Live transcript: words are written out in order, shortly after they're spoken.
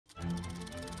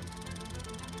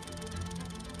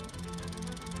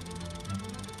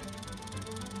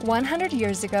100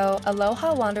 years ago,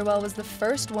 Aloha Wanderwell was the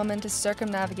first woman to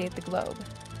circumnavigate the globe.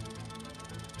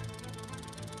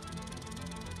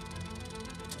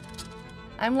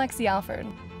 I'm Lexie Alford,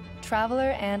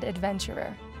 traveler and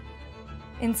adventurer.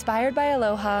 Inspired by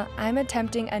Aloha, I'm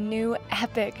attempting a new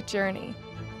epic journey: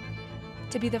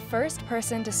 to be the first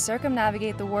person to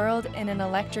circumnavigate the world in an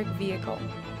electric vehicle.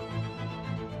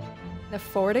 The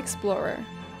Ford Explorer.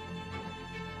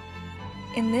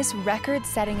 In this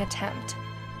record-setting attempt,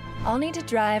 I'll need to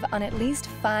drive on at least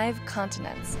 5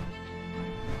 continents,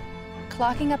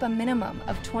 clocking up a minimum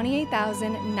of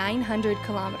 28,900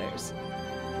 kilometers.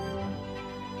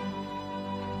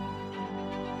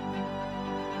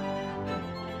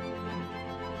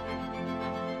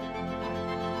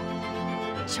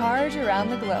 Charge around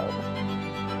the globe.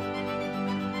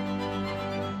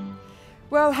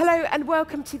 Well, hello and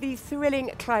welcome to the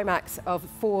thrilling climax of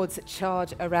Ford's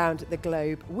Charge Around the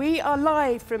Globe. We are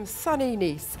live from sunny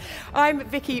Nice. I'm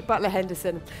Vicky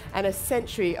Butler-Henderson, and a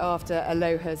century after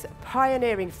Aloha's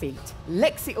pioneering feat,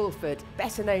 Lexie Alford,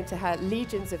 better known to her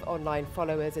legions of online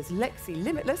followers as Lexie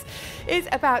Limitless, is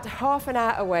about half an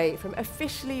hour away from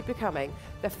officially becoming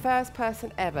the first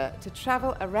person ever to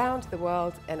travel around the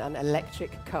world in an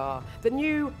electric car, the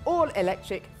new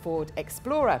all-electric Ford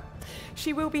Explorer.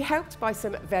 She will be helped by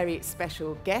some very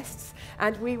special guests,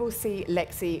 and we will see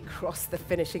Lexie cross the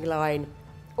finishing line.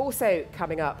 Also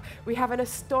coming up, we have an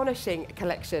astonishing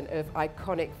collection of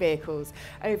iconic vehicles,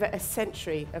 over a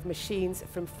century of machines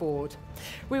from Ford.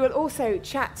 We will also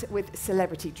chat with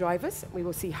celebrity drivers. We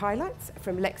will see highlights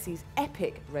from Lexie's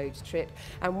epic road trip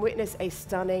and witness a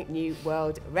stunning new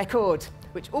world record,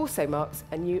 which also marks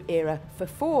a new era for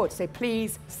Ford. So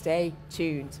please stay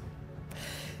tuned.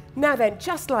 Now then,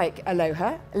 just like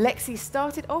Aloha, Lexie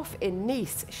started off in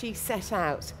Nice. She set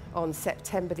out on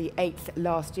September the 8th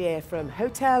last year from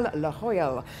Hotel La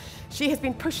Jolla. She has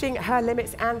been pushing her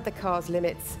limits and the car's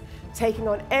limits, taking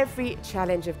on every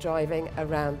challenge of driving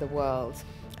around the world.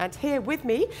 And here with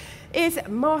me is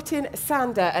Martin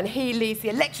Sander, and he leads the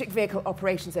electric vehicle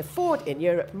operations of Ford in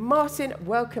Europe. Martin,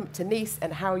 welcome to Nice,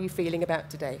 and how are you feeling about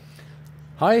today?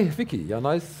 Hi, Vicky. Yeah,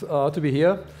 nice to be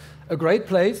here. A great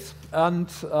place, and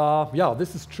yeah,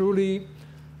 this is truly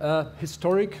a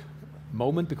historic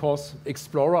moment because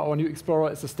Explorer, our new Explorer,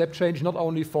 is a step change not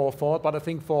only for Ford, but I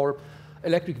think for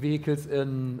electric vehicles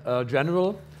in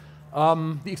general.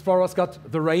 The Explorer's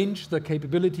got the range, the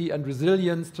capability and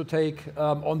resilience to take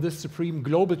on this supreme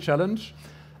global challenge,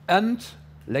 and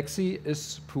Lexie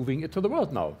is proving it to the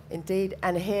world now. Indeed,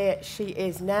 and here she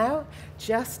is now,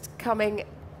 just coming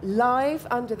live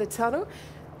under the tunnel.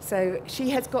 So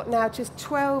she has got now just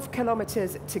 12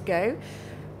 kilometers to go.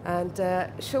 And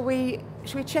shall we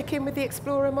check in with the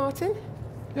Explorer, Martin?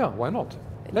 Yeah, why not?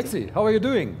 Lexie, how are you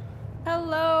doing?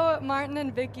 Hello, Martin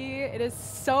and Vicky. It is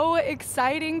so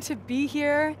exciting to be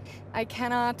here. I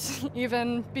cannot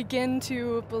even begin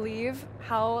to believe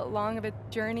how long of a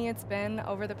journey it's been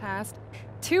over the past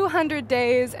 200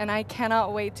 days, and I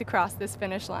cannot wait to cross this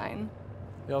finish line.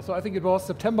 Yeah, so I think it was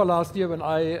September last year when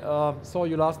I saw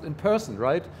you last in person,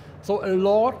 right? So a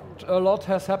lot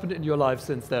has happened in your life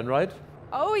since then, right?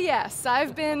 Oh yes,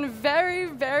 I've been very,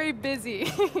 very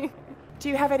busy. Do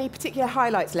you have any particular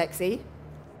highlights, Lexie?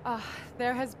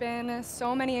 There has been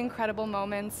so many incredible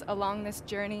moments along this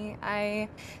journey. I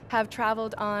have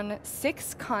traveled on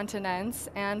 6 continents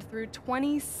and through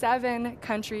 27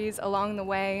 countries along the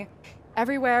way.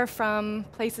 Everywhere from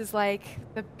places like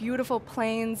the beautiful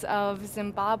plains of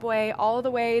Zimbabwe all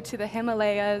the way to the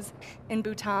Himalayas in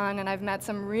Bhutan, and I've met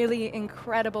some really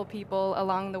incredible people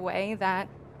along the way that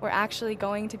we're actually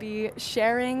going to be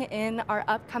sharing in our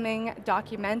upcoming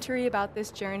documentary about this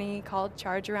journey called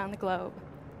Charge Around the Globe.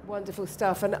 Wonderful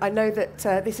stuff, and I know that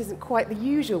this isn't quite the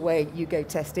usual way you go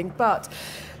testing, but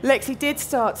Lexie did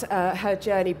start her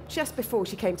journey just before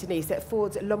she came to Nice at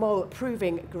Ford's Le Mans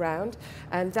Proving Ground,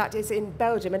 and that is in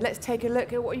Belgium. And let's take a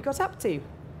look at what you got up to.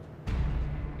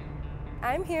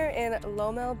 I'm here in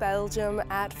Lommel, Belgium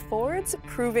at Ford's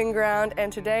Proving Ground,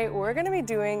 and today we're going to be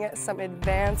doing some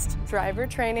advanced driver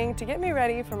training to get me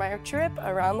ready for my trip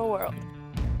around the world.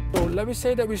 So let me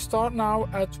say that we start now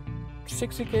at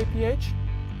 60 kph.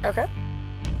 Okay.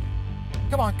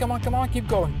 Come on, come on, come on, keep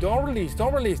going. Don't release,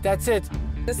 that's it.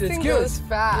 This it's thing good. goes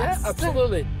fast. Yeah,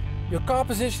 absolutely. Your car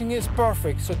positioning is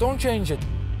perfect, so don't change it.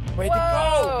 Way to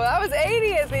Whoa, go! that was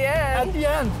 80 at the end. At the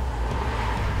end.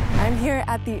 I'm here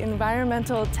at the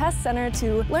Environmental Test Center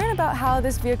to learn about how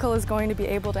this vehicle is going to be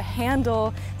able to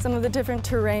handle some of the different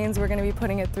terrains we're going to be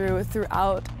putting it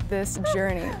throughout this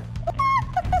journey.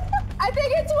 I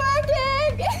think it's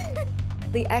working!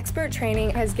 The expert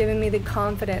training has given me the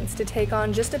confidence to take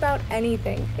on just about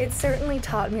anything. It certainly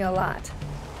taught me a lot.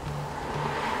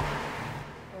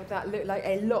 Well, that looked like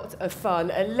a lot of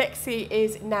fun. And Lexie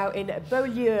is now in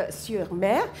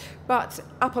Beaulieu-sur-Mer. But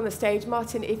up on the stage,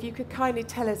 Martin, if you could kindly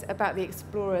tell us about the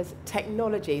Explorer's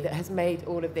technology that has made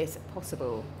all of this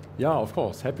possible. Yeah, of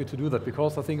course. Happy to do that,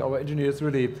 because I think our engineers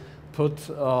really put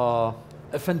a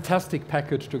fantastic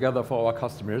package together for our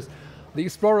customers. The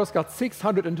Explorer's got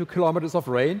 602 kilometers of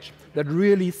range. That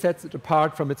really sets it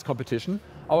apart from its competition.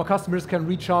 Our customers can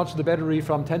recharge the battery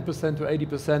from 10% to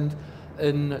 80%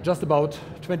 in just about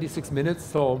 26 minutes,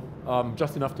 so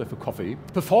just enough to have a coffee.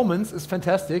 Performance is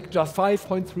fantastic, just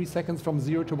 5.3 seconds from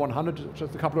 0 to 100.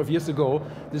 Just a couple of years ago,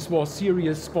 this was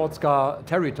serious sports car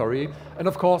territory. And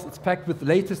of course, it's packed with the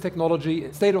latest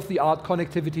technology, state-of-the-art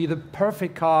connectivity, the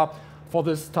perfect car for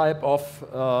this type of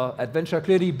adventure,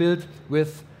 clearly built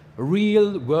with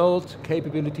real-world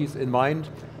capabilities in mind.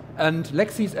 And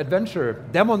Lexie's adventure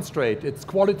demonstrate its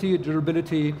quality,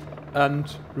 durability,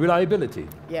 and reliability.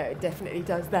 Yeah, it definitely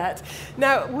does that.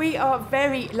 Now, we are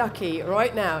very lucky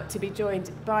right now to be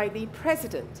joined by the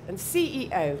President and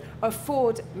CEO of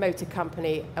Ford Motor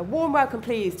Company. A warm welcome,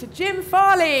 please, to Jim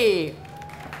Farley.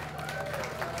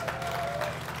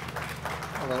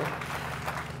 Hello.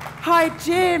 Hi,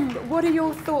 Jim. What are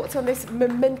your thoughts on this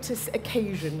momentous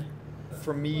occasion?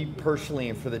 For me personally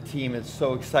and for the team, it's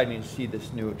so exciting to see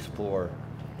this new Explorer.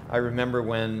 I remember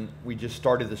when we just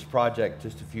started this project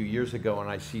just a few years ago, and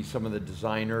I see some of the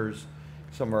designers,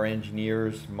 some of our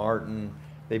engineers, Martin,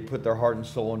 they put their heart and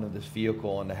soul into this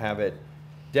vehicle, and to have it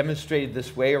demonstrated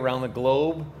this way around the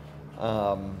globe,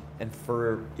 and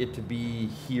for it to be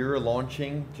here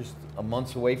launching just a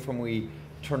month away from we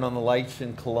turn on the lights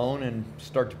in Cologne and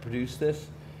start to produce this,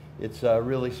 it's a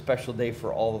really special day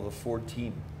for all of the Ford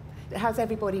team. How's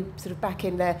everybody sort of back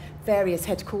in their various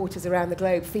headquarters around the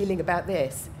globe feeling about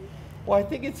this? Well, I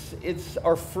think it's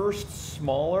our first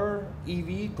smaller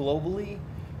EV globally,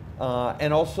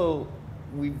 and also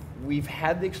we've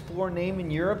had the Explorer name in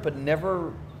Europe, but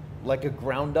never like a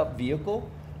ground-up vehicle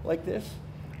like this.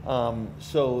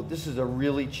 So this is a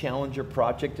really challenger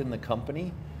project in the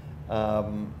company,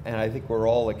 and I think we're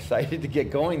all excited to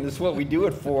get going. This is what we do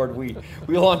at Ford. We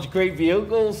launch great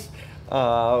vehicles.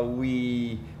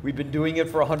 We've been doing it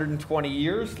for 120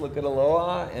 years. Look at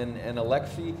Aloha and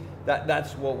Lexie.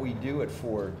 That's what we do at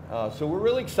Ford. So we're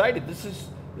really excited. This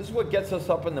is what gets us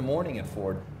up in the morning at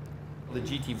Ford. The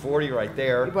GT40 right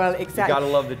there. Well, exactly. You gotta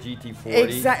love the GT40.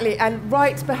 Exactly, and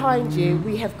right behind you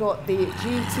we have got the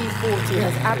GT40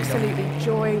 has absolutely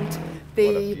joined the...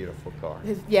 What a beautiful car.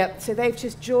 Yeah, so they've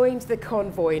just joined the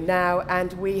convoy now,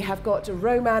 and we have got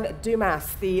Romain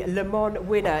Dumas, the Le Mans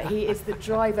winner. He is the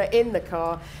driver in the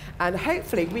car, and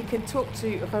hopefully we can talk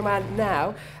to Romain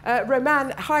now.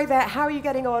 Romain, hi there. How are you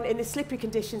getting on in the slippery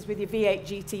conditions with your V8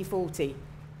 GT40?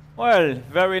 Well,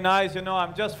 very nice. You know,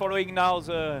 I'm just following now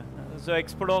the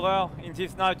Explorer in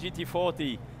this now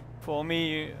GT40. For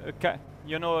me,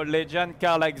 you know, a legend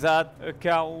car like that, a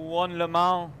car who won Le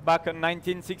Mans back in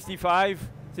 1965.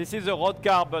 This is a road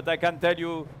car, but I can tell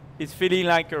you it's feeling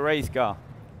like a race car.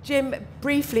 Jim,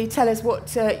 briefly tell us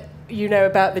what you know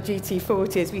about the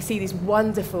GT40 as we see this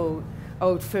wonderful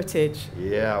old footage.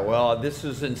 Yeah, well, this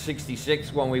is in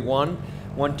 '66 when we won.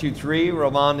 1, 2, 3.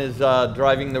 Romain is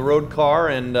driving the road car,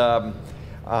 and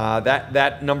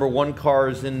that number 1 car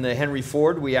is in the Henry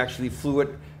Ford. We actually flew it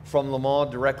from Le Mans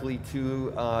directly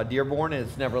to Dearborn, and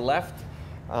it's never left.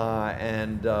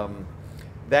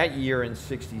 That year in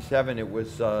 '67, it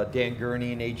was Dan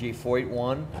Gurney and A.J. Foyt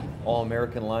won,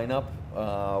 all-American lineup,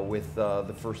 with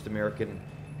the first American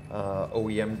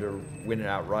OEM to win it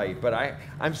outright. But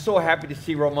I'm so happy to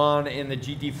see Romain in the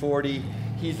GT40.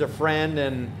 He's a friend,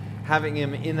 and having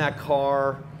him in that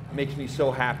car makes me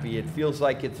so happy. It feels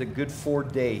like it's a good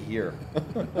Ford day here.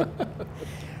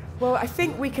 Well, I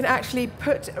think we can actually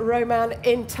put Romain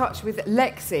in touch with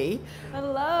Lexie.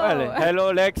 Hello. Well,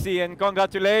 hello, Lexie, and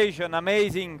congratulations.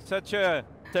 Amazing. Such a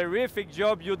terrific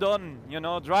job you done. You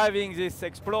know, driving this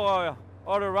Explorer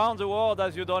all around the world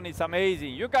as you done. It's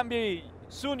amazing. You can be,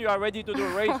 soon you are ready to do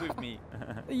a race with me.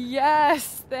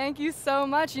 Yes, thank you so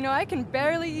much. You know, I can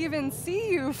barely even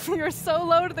see you. You're so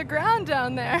low to the ground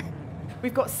down there.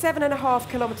 We've got 7.5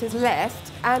 kilometers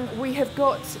left, and we have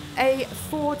got a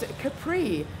Ford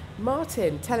Capri.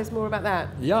 Martin, tell us more about that.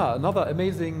 Yeah, another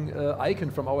amazing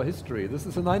icon from our history. This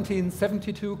is a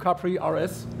 1972 Capri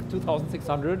RS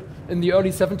 2600. In the early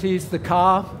 70s, the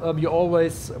car you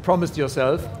always promised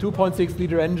yourself, 2.6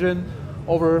 liter engine,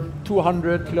 over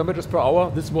 200 kilometers per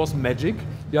hour. This was magic.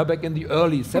 Yeah, back in the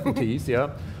early 70s, yeah.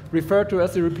 Referred to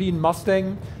as the European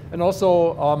Mustang, and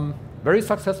also very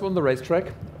successful on the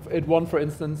racetrack. It won, for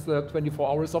instance, the 24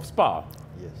 Hours of Spa.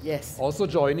 Yes. Also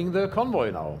joining the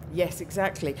convoy now. Yes,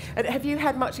 exactly. And have you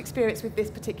had much experience with this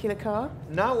particular car?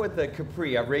 Not with the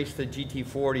Capri. I've raced the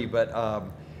GT40, but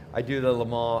I do the Le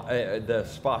Mans, the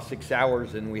Spa 6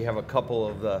 Hours, and we have a couple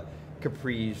of the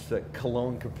Capris, the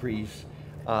Cologne Capris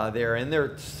there, and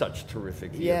they're such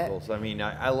terrific vehicles. I mean,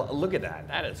 I look at that.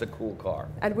 That is a cool car.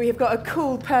 And we have got a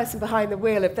cool person behind the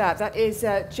wheel of that. That is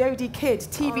Jodie Kidd,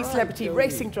 TV celebrity, Jodie.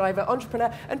 racing driver,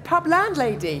 entrepreneur, and pub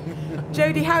landlady.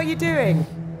 Jodie, how are you doing?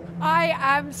 I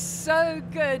am so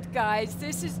good, guys.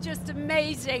 This is just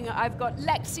amazing. I've got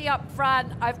Lexie up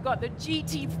front. I've got the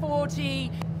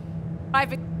GT40.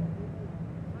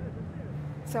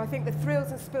 So I think the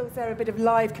thrills and spills there are a bit of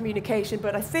live communication,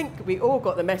 but I think we all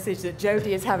got the message that Jodie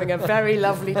is having a very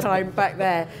lovely time back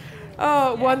there.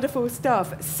 Oh, wonderful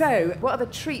stuff. So what other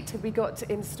treat have we got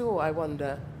in store, I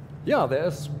wonder? Yeah,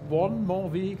 there's one more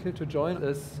vehicle to join,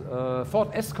 is Ford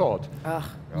Escort,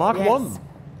 Mark yes. 1.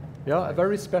 Yeah, a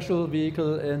very special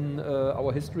vehicle in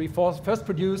our history. First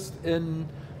produced in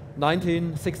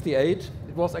 1968.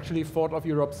 It was actually Ford of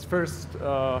Europe's first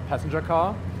passenger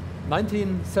car.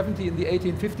 1970 in the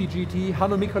 1850 GT,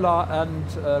 Hanno Mikkola and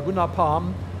Gunnar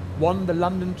Palm won the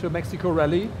London to Mexico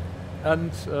rally.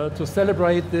 And to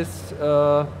celebrate this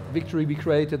victory, we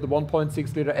created the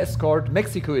 1.6 liter Escort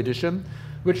Mexico edition,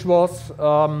 which was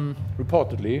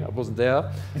reportedly, I wasn't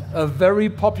there, very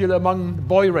popular among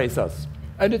boy racers.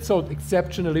 And it sold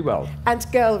exceptionally well. And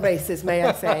girl racers, may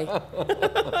I say.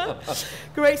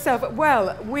 Great stuff.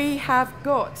 Well, we have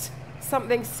got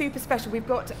something super special. We've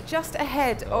got just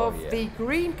ahead of the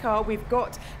green car, we've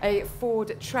got a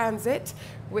Ford Transit,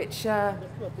 which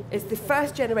is the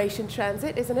first generation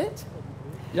Transit, isn't it?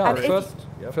 Yeah, and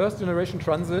first generation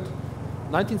Transit,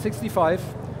 1965,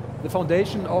 the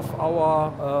foundation of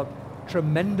our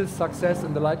tremendous success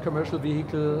in the light commercial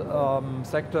vehicle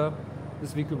sector.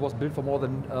 This vehicle was built for more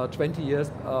than 20 years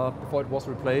before it was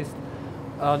replaced.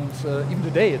 And even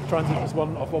today, Transit is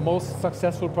one of our most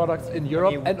successful products in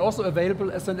Europe and also available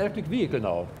as an electric vehicle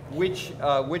now. Which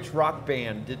rock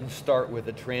band didn't start with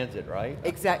a Transit, right?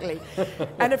 Exactly.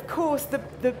 And of course,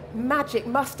 the magic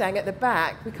Mustang at the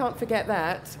back, we can't forget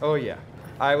that. Oh yeah.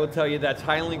 I will tell you, that's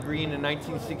Highland Green in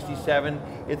 1967.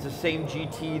 It's the same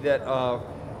GT that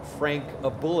Frank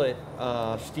Bullitt,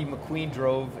 Steve McQueen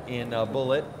drove in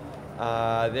Bullitt.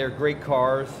 They're great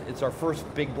cars. It's our first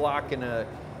big block in a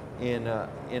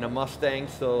Mustang,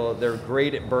 so they're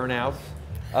great at burnouts.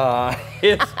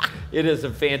 It is a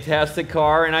fantastic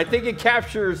car, and I think it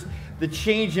captures the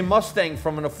change in Mustang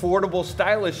from an affordable,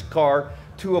 stylish car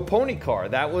to a pony car.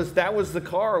 That was the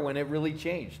car when it really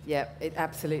changed. Yep, it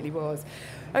absolutely was.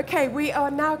 Okay, we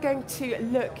are now going to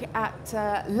look at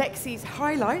Lexie's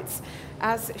highlights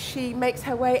as she makes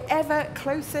her way ever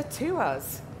closer to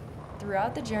us.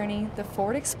 Throughout the journey, the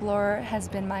Ford Explorer has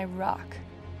been my rock.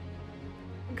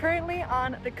 I'm currently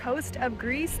on the coast of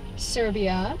Greece,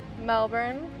 Serbia,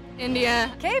 Melbourne,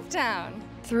 India, Cape Town.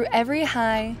 Through every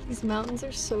high, these mountains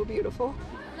are so beautiful.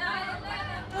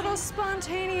 little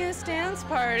spontaneous dance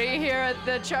party here at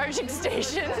the charging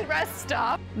station rest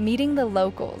stop. Meeting the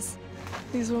locals.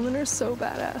 These women are so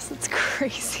badass, it's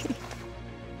crazy.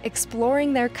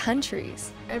 Exploring their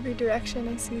countries. Every direction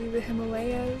I see the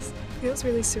Himalayas. It feels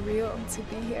really surreal to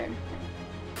be here.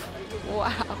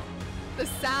 Wow. The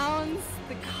sounds,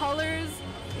 the colors,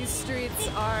 these streets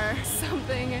are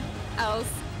something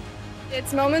else.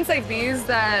 It's moments like these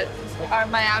that are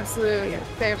my absolute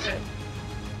favorite.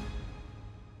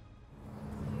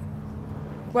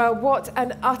 Well, what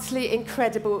an utterly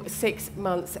incredible 6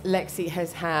 months Lexie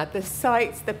has had. The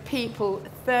sights, the people,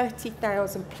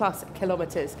 30,000 plus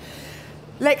kilometres.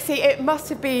 Lexie, it must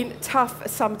have been tough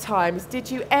sometimes. Did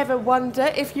you ever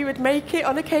wonder if you would make it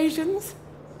on occasions?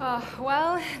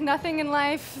 Well, nothing in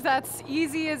life that's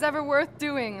easy is ever worth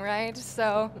doing, right?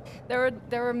 So there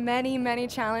were many, many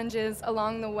challenges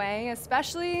along the way,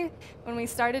 especially when we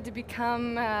started to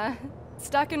become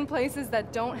stuck in places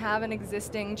that don't have an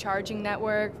existing charging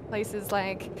network, places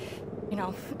like, you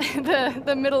know,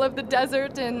 the middle of the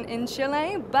desert in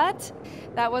Chile, but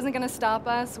that wasn't going to stop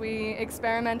us. We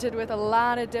experimented with a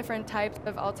lot of different types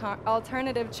of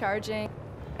alternative charging.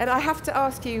 And I have to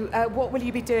ask you, what will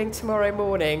you be doing tomorrow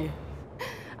morning?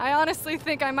 I honestly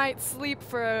think I might sleep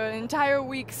for an entire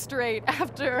week straight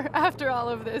after all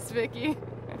of this, Vicky.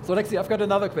 So Lexie, I've got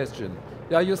another question.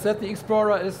 Yeah, you said the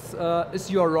Explorer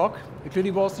is your rock. It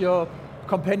clearly was your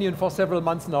companion for several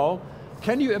months now.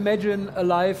 Can you imagine a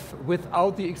life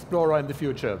without the Explorer in the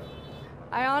future?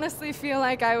 I honestly feel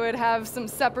like I would have some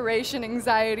separation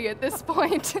anxiety at this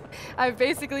point. I've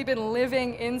basically been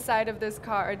living inside of this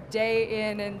car day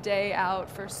in and day out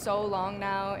for so long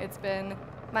now. It's been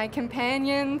my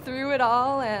companion through it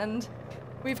all, and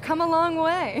we've come a long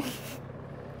way.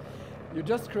 You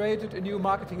just created a new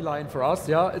marketing line for us,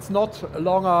 yeah? It's not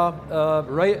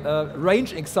longer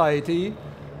range anxiety,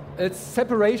 it's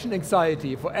separation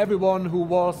anxiety for everyone who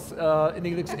was in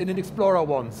an Explorer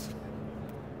once.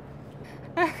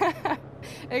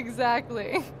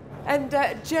 Exactly. And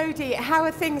Jodie, how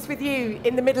are things with you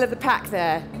in the middle of the pack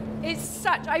there? It's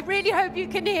such, I really hope you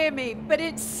can hear me, but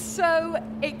it's so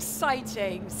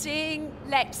exciting seeing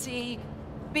Lexie,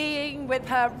 being with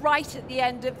her right at the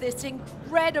end of this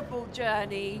incredible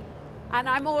journey. And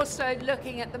I'm also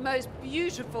looking at the most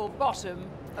beautiful bottom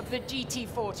of the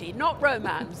GT40, not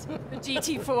Romance, the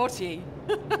GT40.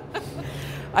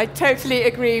 I totally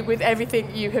agree with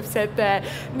everything you have said there.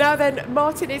 Now then,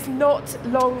 Martin, it's not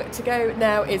long to go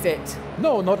now, is it?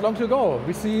 No, not long to go.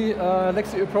 We see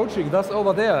Lexie approaching, that's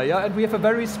over there, yeah? And we have a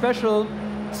very special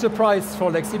surprise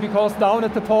for Lexie, because down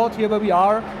at the port here where we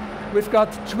are, we've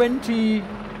got 20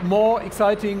 more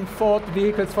exciting Ford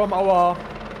vehicles from our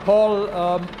Hall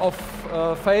of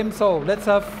Fame. So let's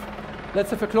have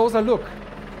a closer look.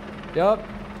 Yeah,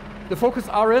 the Focus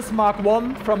RS Mark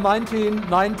I from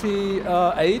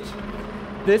 1998.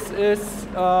 This is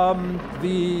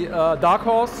the Dark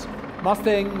Horse,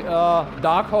 Mustang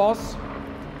Dark Horse,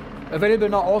 available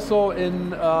now also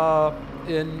in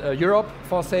Europe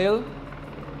for sale.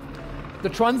 The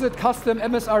Transit Custom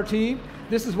MSRT.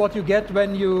 This is what you get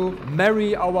when you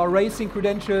marry our racing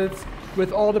credentials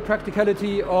with all the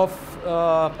practicality of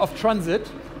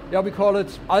transit. Yeah, we call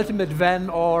it ultimate van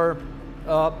or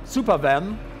super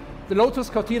van. The Lotus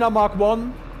Cortina Mark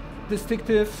I,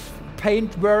 distinctive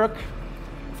paintwork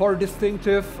for a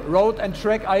distinctive road and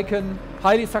track icon,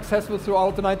 highly successful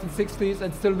throughout the 1960s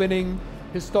and still winning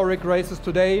historic races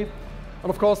today. And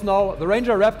of course now the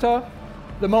Ranger Raptor,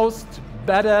 the most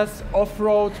badass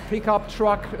off-road pickup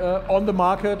truck on the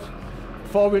market.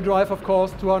 Four-wheel drive, of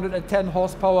course, 210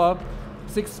 horsepower,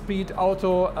 6-speed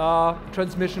auto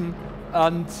transmission,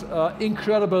 and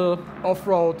incredible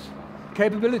off-road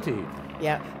capability.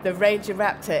 Yeah, the Ranger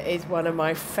Raptor is one of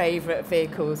my favourite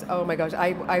vehicles. Oh my gosh,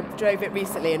 I drove it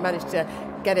recently and managed to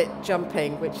get it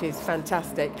jumping, which is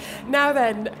fantastic. Now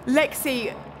then,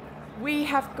 Lexie, we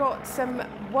have got some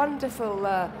wonderful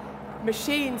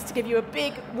machines to give you a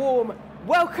big, warm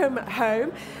welcome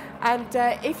home. And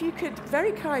if you could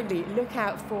very kindly look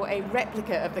out for a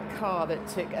replica of the car that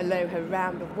took Aloha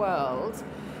around the world.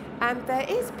 And there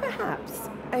is perhaps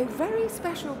a very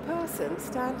special person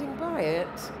standing by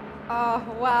it. Oh,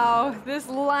 wow, this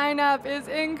lineup is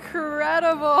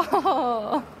incredible.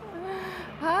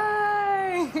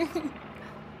 Hi.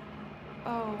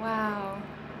 Oh, wow.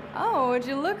 Oh, would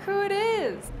you look who it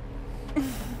is?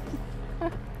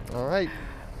 All right.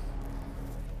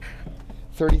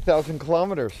 30,000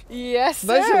 kilometers. Yes,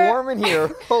 sir. Nice and warm in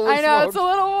here. Holy I know, smokes. it's a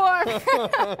little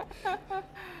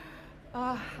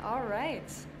warm. All right.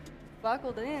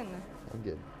 Buckled in. I'm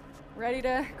good. Ready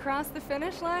to cross the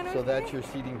finish line? So that's your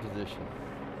seating position.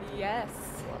 Yes,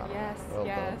 Wow. yes, Well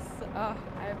yes. Oh,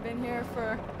 I've been here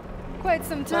for quite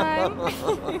some time.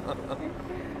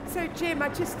 So Jim, I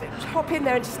just hop in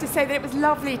there and just to say that it was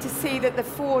lovely to see that the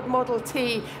Ford Model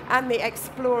T and the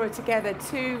Explorer together,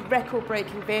 two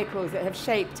record-breaking vehicles that have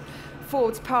shaped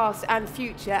Ford's past and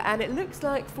future, and it looks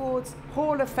like Ford's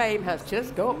Hall of Fame has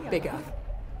just got bigger.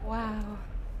 Wow,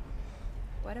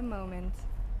 what a moment.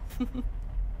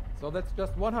 So that's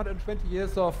just 120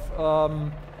 years of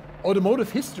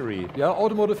automotive history, yeah,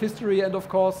 automotive history, and of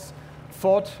course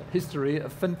Ford history, a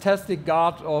fantastic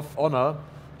guard of honor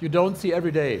you don't see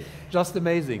every day. Just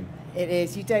amazing. It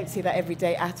is. You don't see that every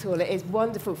day at all. It is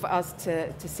wonderful for us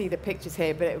to see the pictures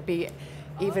here, but it would be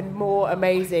even more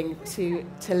amazing to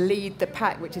lead the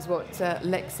pack, which is what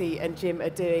Lexie and Jim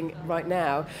are doing right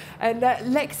now. And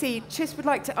Lexie, just would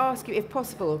like to ask you, if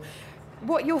possible,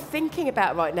 what you're thinking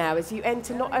about right now as you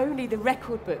enter not only the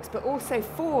record books, but also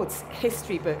Ford's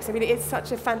history books. I mean, it is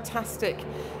such a fantastic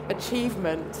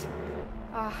achievement.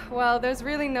 Well, there's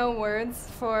really no words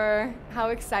for how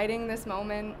exciting this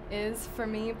moment is for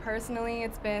me personally.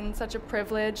 It's been such a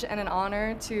privilege and an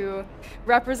honor to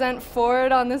represent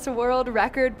Ford on this world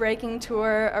record-breaking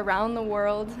tour around the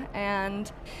world.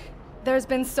 And there's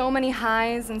been so many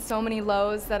highs and so many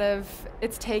lows that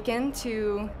it's taken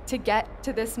to get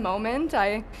to this moment.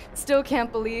 I still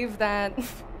can't believe that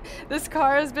This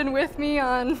car has been with me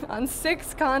on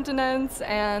 6 continents,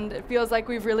 and it feels like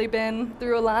we've really been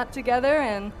through a lot together,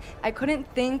 and I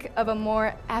couldn't think of a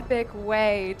more epic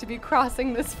way to be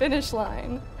crossing this finish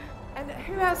line. And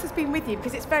who else has been with you?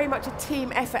 Because it's very much a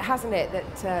team effort, hasn't it,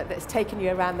 that's taken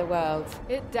you around the world?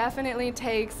 It definitely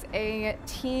takes a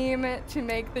team to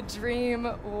make the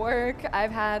dream work.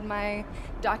 I've had my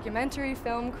documentary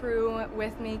film crew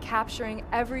with me capturing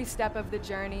every step of the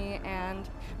journey, and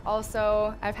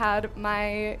also I've had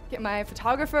my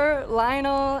photographer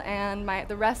Lionel and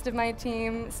the rest of my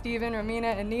team, Stephen,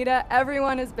 Romina, Anita.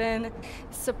 Everyone has been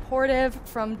supportive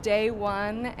from day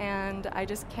one, and I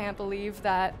just can't believe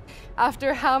that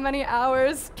after how many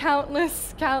hours,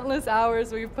 countless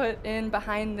hours we've put in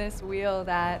behind this wheel,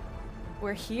 that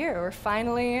we're here. We're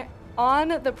finally on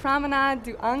the Promenade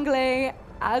du Anglais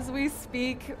as we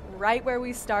speak, right where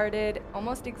we started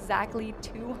almost exactly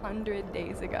 200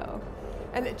 days ago.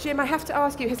 And Jim, I have to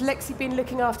ask you, has Lexie been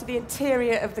looking after the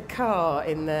interior of the car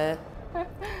in there?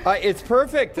 It's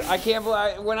perfect. I can't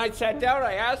believe, when I sat down,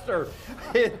 I asked her,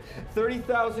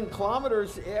 30,000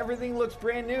 kilometers, everything looks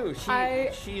brand new.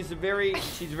 She's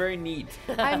very neat.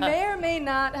 I may or may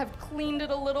not have cleaned it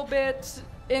a little bit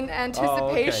in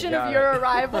anticipation of your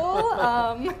arrival.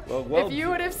 If you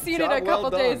would have seen it a couple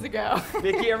days ago.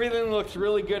 Vicky, everything looks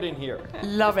really good in here.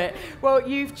 Love it. Well,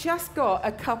 you've just got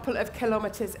a couple of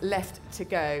kilometers left to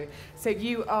go, so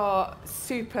you are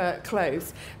super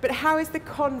close. But how is the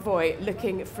convoy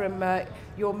looking from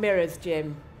your mirrors,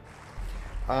 Jim?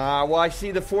 Well, I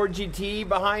see the Ford GT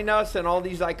behind us and all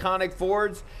these iconic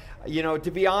Fords. You know,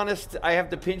 to be honest, I have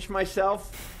to pinch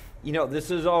myself. You know, this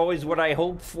is always what I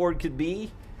hoped Ford could be.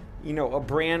 You know, a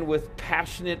brand with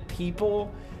passionate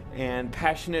people and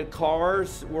passionate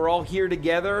cars. We're all here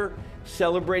together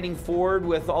celebrating Ford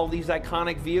with all these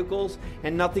iconic vehicles,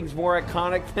 and nothing's more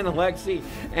iconic than Lexie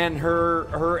and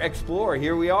her Explorer.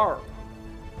 Here we are.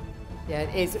 Yeah,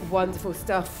 it is wonderful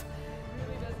stuff.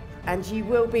 And you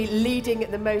will be leading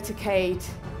the motorcade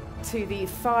to the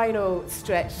final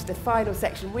stretch, the final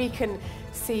section. We can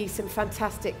see some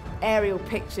fantastic aerial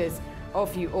pictures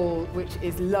of you all, which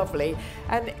is lovely.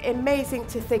 And amazing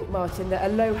to think, Martin, that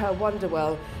Aloha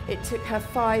Wonderwell, it took her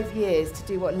 5 years to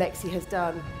do what Lexie has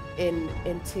done in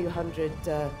 200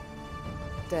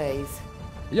 days.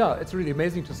 Yeah, it's really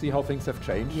amazing to see how things have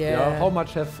changed. Yeah. How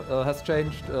much has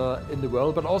changed in the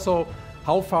world, but also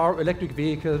how far electric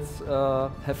vehicles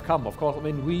have come. Of course, I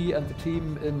mean, we and the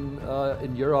team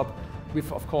in Europe,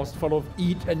 we've of course followed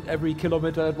each and every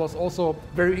kilometer. It was also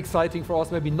very exciting for us,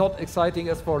 maybe not exciting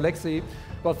as for Lexie,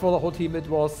 but for the whole team it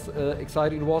was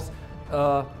exciting. It was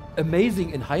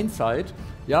amazing in hindsight,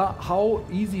 yeah, how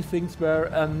easy things were,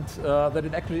 and that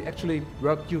it actually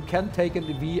worked. You can take an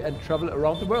EV and travel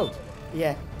around the world.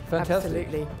 Yeah, fantastic.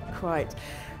 Absolutely, quite.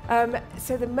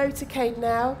 So the motorcade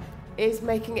now is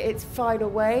making its final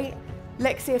way.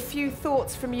 Lexie, a few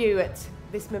thoughts from you at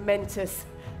this momentous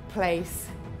place.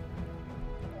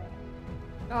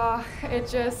 Oh, it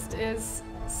just is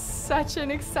such an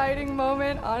exciting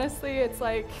moment. Honestly, it's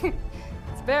like,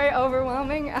 it's very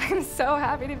overwhelming. I'm so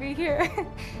happy to be here.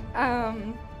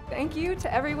 Thank you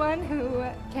to everyone who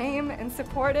came and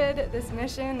supported this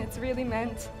mission. It's really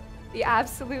meant the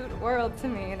absolute world to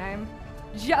me, and I'm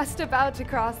just about to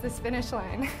cross this finish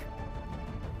line.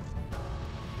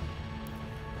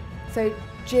 So,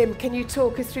 Jim, can you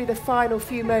talk us through the final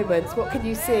few moments? What can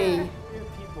you see?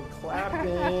 People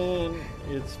clapping.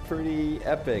 It's pretty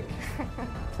epic.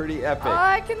 Pretty epic. Oh,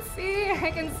 I can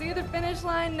see the finish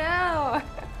line now.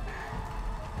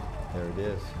 There it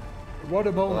is. What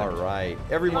a moment. All right.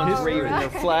 Everyone's waving their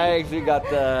flags. We got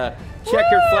the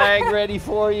checker flag ready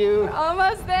for you. We're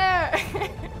almost there.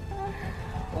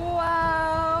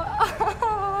 Wow.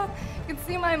 You can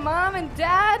see my mom and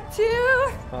dad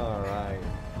too. All right.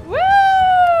 Woo!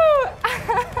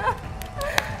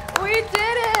 We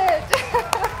did it!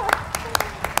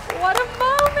 What a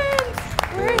moment!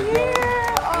 We're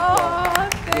here! Oh,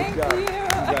 thank you!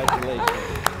 Congratulations.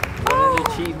 What an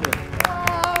achievement.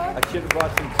 Wow. I should have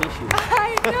brought some tissue. I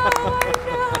know!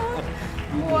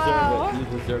 You deserve it. You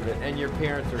deserve it. And your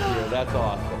parents are here. That's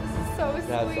awesome. So sweet.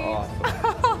 That's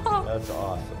awesome. That's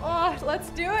awesome. Oh, let's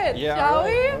do it, Yeah, shall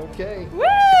right. we? Okay. Woo!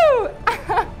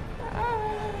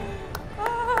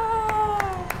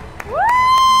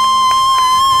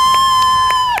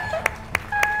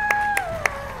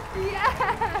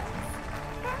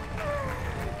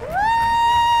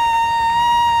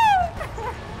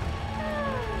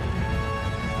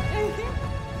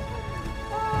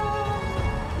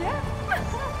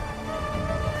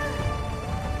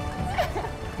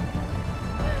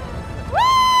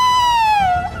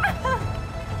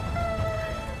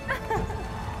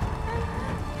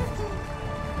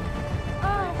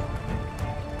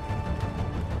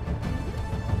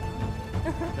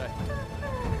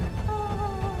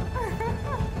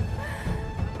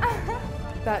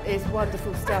 That is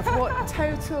wonderful stuff. What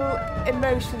total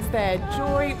emotions there.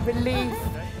 Joy, relief,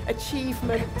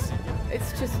 achievement.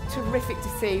 It's just terrific to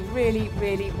see. Really,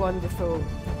 really wonderful.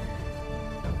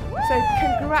 So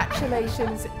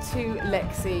congratulations to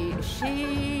Lexie.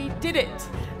 She did it.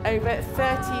 Over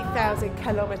 30,000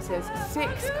 kilometres,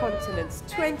 6 continents,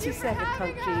 27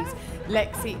 countries.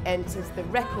 Lexie enters the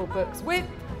record books with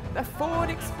the Ford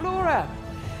Explorer.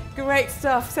 Great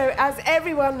stuff. So as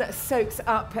everyone soaks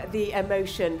up the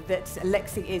emotion that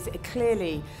Lexie is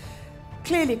clearly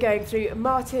going through,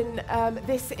 Martin,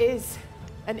 this is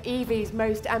an EV's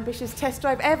most ambitious test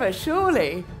drive ever,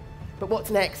 surely. But what's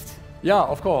next? Yeah,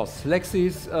 of course.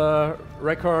 Lexie's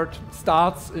record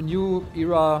starts a new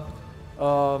era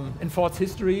in Ford's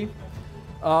history.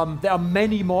 There are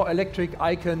many more electric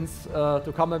icons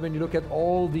to come, and when you look at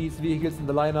all these vehicles in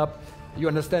the lineup, you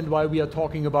understand why we are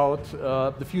talking about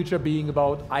the future being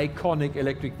about iconic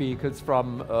electric vehicles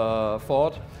from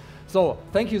Ford. So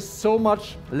thank you so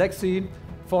much, Lexie,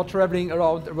 for traveling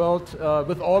around the world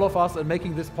with all of us and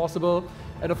making this possible.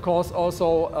 And of course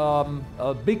also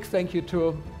a big thank you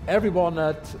to everyone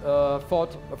at Ford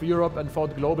of Europe and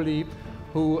Ford globally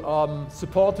who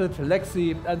supported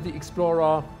Lexie and the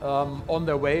Explorer on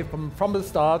their way from the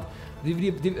start.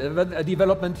 The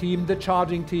development team, the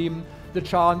charging team, the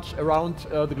charge around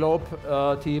the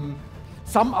globe team.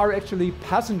 Some are actually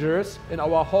passengers in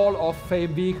our Hall of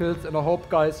Fame vehicles, and I hope,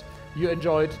 guys, you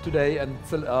enjoyed today and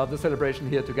the celebration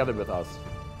here together with us.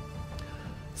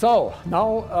 So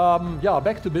now, yeah,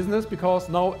 back to business, because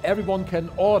now everyone can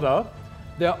order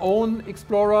their own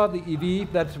Explorer, the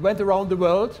EV that went around the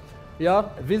world. Yeah,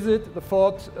 visit the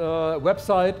Ford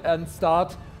website and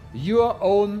start your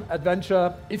own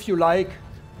adventure, if you like,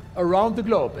 around the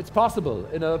globe. It's possible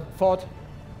in a Ford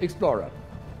Explorer.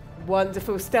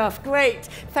 Wonderful stuff. Great.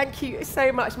 Thank you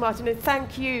so much, Martin, and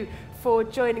thank you for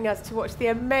joining us to watch the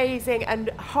amazing and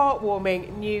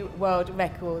heartwarming new world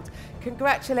record.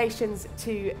 Congratulations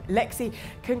to Lexie.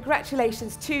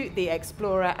 Congratulations to the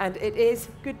Explorer, and it is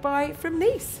goodbye from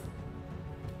Nice.